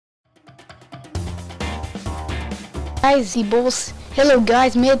Guys, the boss. Hello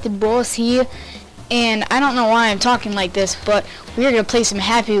guys, mate, the boss here, and I don't know why I'm talking like this, but we're gonna play some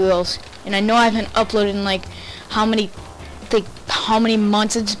Happy Wheels, and I know I haven't uploaded in like how many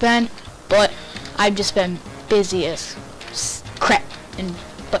months it's been, but I've just been busy as crap and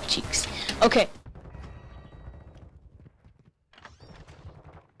butt cheeks. Okay.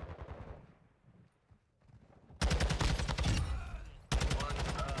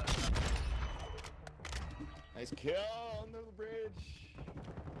 Nice kill on the bridge.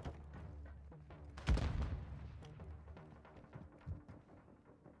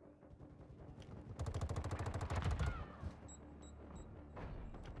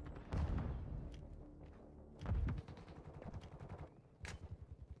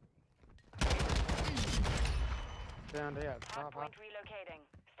 Down there. Hardpoint relocating.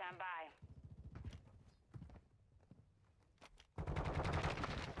 Stand by.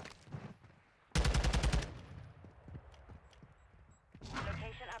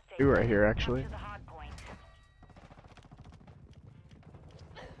 Location update. Two right here, actually. Capture the hard point.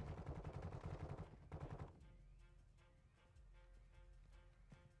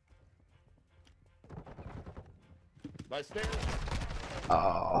 Nice stairs.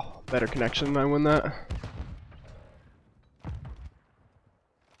 Oh, better connection. I win that.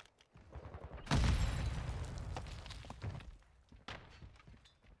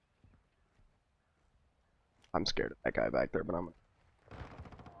 I'm scared of that guy back there, but I'm.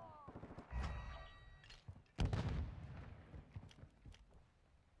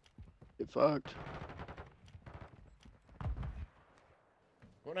 Get fucked.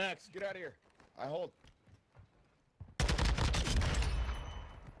 Go next. Get out of here. I hold.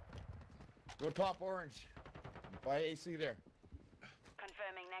 Go top orange. Buy AC there.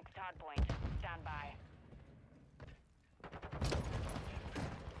 Confirming next hard point. Stand by.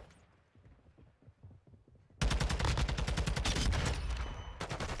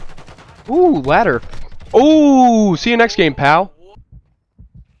 Ooh, ladder. Ooh, see you next game, pal.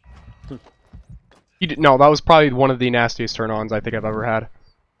 No, that was probably one of the nastiest turn-ons I think I've ever had.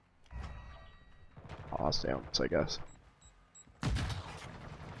 Oh, I'll stay on this, I guess.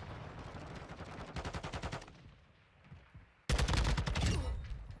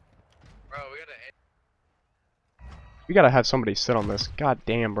 We gotta have somebody sit on this. God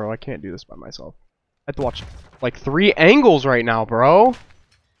damn, bro, I can't do this by myself. I have to watch like 3 angles right now, bro.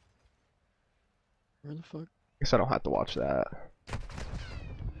 Where the fuck? I guess I don't have to watch that.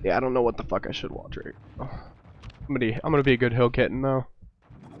 Yeah, I don't know what the fuck I should watch right now. I'm gonna be a good hill kitten though.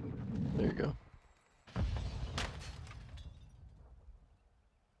 There you go.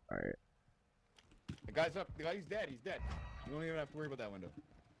 Alright. The guy's up. The guy's dead. He's dead. You don't even have to worry about that window.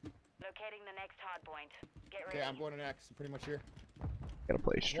 Locating the next hard point. Get ready. Okay, I'm going to next. I'm pretty much here. Gotta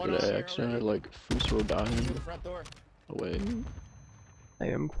play straight. One I accidentally like Fusro dying the front door. away. I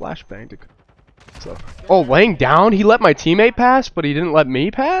am flashbanged. So. Oh, laying down? He let my teammate pass, but he didn't let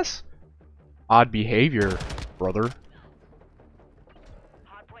me pass? Odd behavior, brother.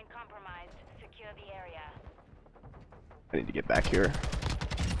 Hardpoint compromised. Secure the area. I need to get back here.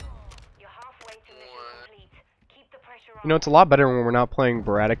 You're halfway to mission complete. Keep the pressure on. You know, it's a lot better when we're not playing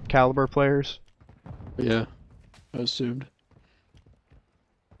Braddock caliber players. Yeah, I assumed.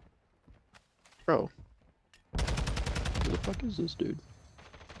 Bro. Who the fuck is this dude?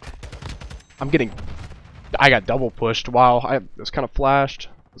 I got double pushed. Wow, I was kind of flashed.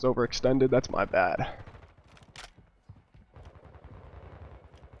 I was overextended. That's my bad.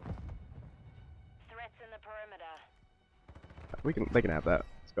 Threats in the perimeter. They can have that.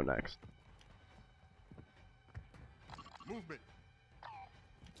 Let's go next. Movement.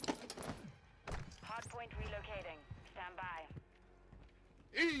 Hardpoint relocating. Stand by.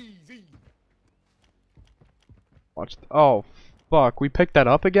 Easy. Watch. Oh, fuck. We picked that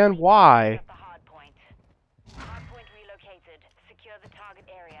up again? Why? At the hardpoint. Hardpoint relocated. Secure the target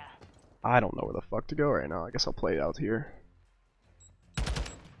area. I don't know where the fuck to go right now. I guess I'll play it out here.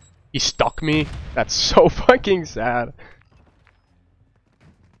 He stuck me? That's so fucking sad.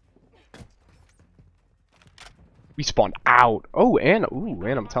 We spawned out. Oh, and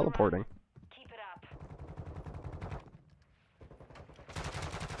I'm teleporting. Keep it up.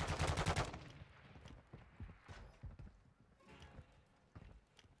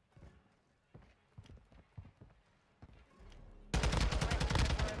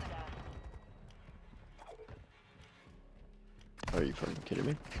 Are you fucking kidding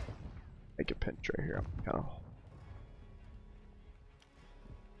me? Make a pinch right here. I'm kind of.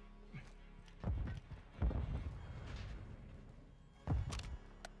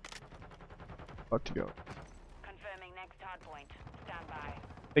 Fuck to go. Confirming next hard point. Stand by.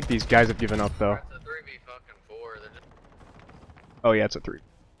 I think these guys have given up though. It's a 3v fucking 4. They're just Oh yeah, it's a 3.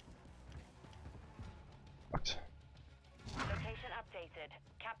 Fucked. Location updated.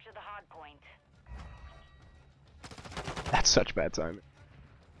 Capture the hard point. That's such bad timing.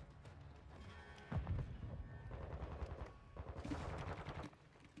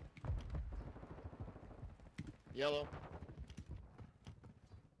 Yellow.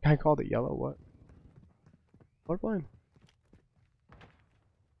 Guy called it yellow. What? Colorblind.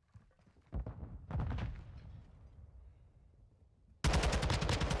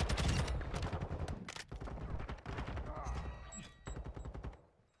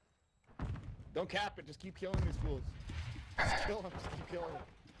 Don't cap it. Just keep killing these fools. Just kill them. Just keep killing them.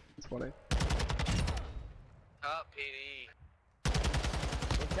 That's funny. Up, PD.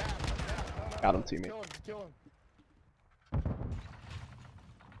 Don't cap. Don't cap. No, Got him, just teammate. Kill him. Just kill him.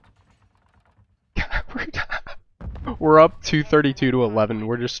 We're up 232 to 11.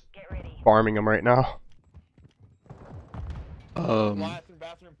 We're just Get ready. farming them right now.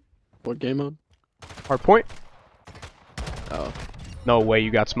 Bathroom. What game mode? Hard point. Oh, No way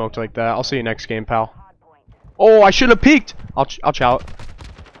you got smoked like that. I'll see you next game, pal. Hard point. Oh, I shouldn't have peeked. I'll chow it.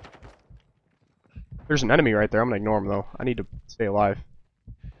 There's an enemy right there. I'm gonna ignore him though. I need to stay alive.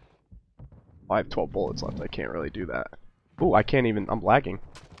 I have 12 bullets left. I can't really do that. Ooh, I can't even. I'm lagging.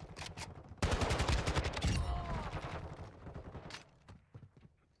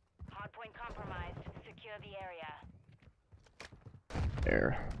 Hard point compromised. Secure the area.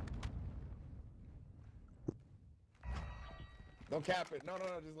 There. Don't cap it. No.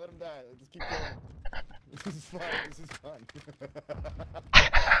 Just let him die. Just keep killing him. This is fun. This is fun.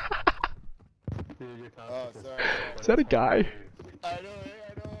 Oh, sorry. Is that a guy? I know,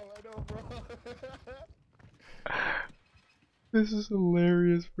 bro. This is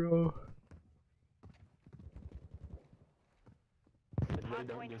hilarious, bro. Hard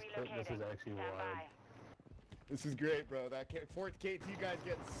point relocating. Stand by. This is great, bro. That fourth KT guys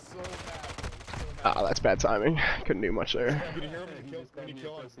get so mad. Bro. So mad. Ah, that's bad timing. Couldn't do much there. Can you hear him when you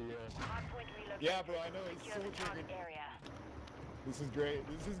kill him? Hard point relocated. Yeah, bro. I know. He's Secure so the target triggered. area. This is great.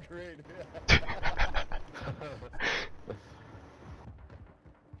 This is great.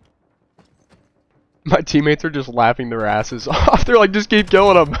 My teammates are just laughing their asses off. They're like, just keep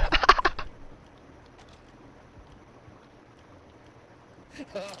killing them. Oh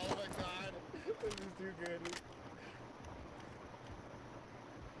my god. This is too good.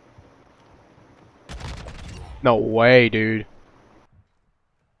 No way, dude.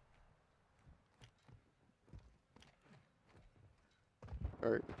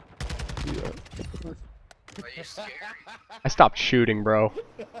 alright. Do that. Are you scared? I stopped shooting, bro.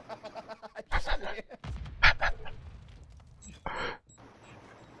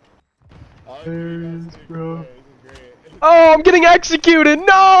 There it is, bro. This is great. Oh, I'm getting executed!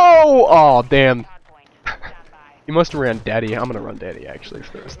 No! Oh, damn. Hard point. Stand by. You must have ran daddy. I'm gonna run daddy, actually,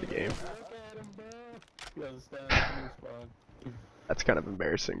 for the rest of the game. That's kind of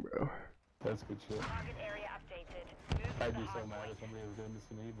embarrassing, bro. That's good shit. Target area updated. Move to I'd the be so hard mad point. if somebody was doing this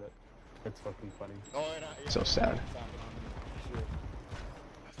to me, but it's fucking funny. Oh, and So sad. Shit.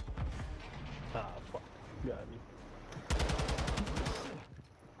 Ah, fuck. Got me.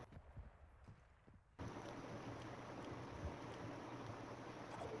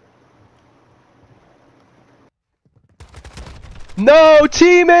 No,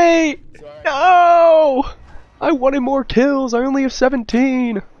 teammate! Sorry. No! I wanted more kills. I only have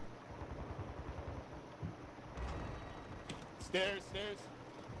 17. Stairs.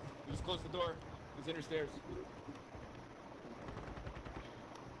 You just close the door. He's in your stairs.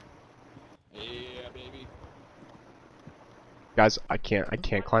 Yeah, baby. Guys, I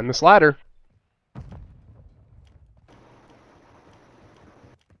can't climb this ladder.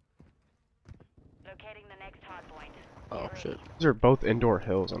 Locating the next hard point. Oh Get shit. ready. These are both indoor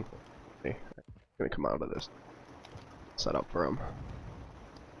hills, unfortunately. I'm gonna come out of this. Set up for him.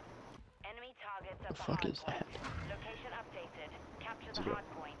 Enemy targets The at the fuck hard is point. that? Location updated. Capture the hard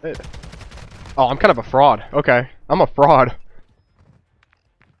point. Hey. Oh, I'm kind of a fraud. Okay, I'm a fraud.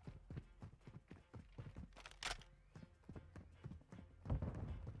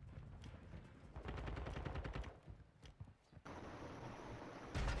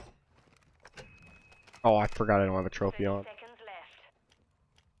 Oh, I forgot I don't have a trophy 30 on. seconds left.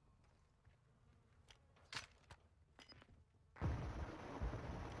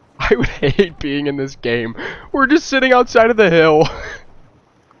 I would hate being in this game. We're just sitting outside of the hill.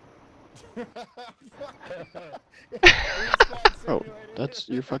 Oh, that's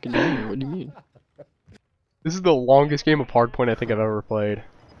your fucking name. What do you mean? This is the longest game of Hardpoint I think I've ever played.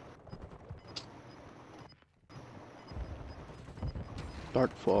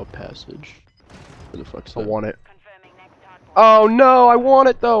 Darkfall Passage. Where the fuck's I that? want it. Confirming next hard Oh no, I want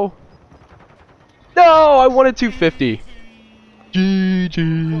it though. No, I wanted 250.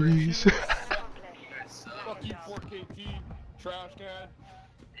 GG's. Fuck you, 4KT. Trash can.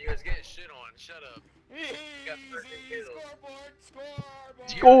 You guys getting shit on. Shut up. Got 13 Easy. kills.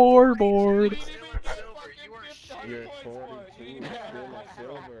 Scoreboard. Scoreboard. Scoreboard. Still in silver. You are shit. You're 42. Still in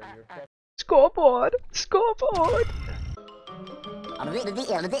silver. You're fucking. Scoreboard. Scoreboard.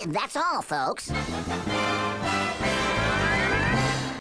 That's all, folks.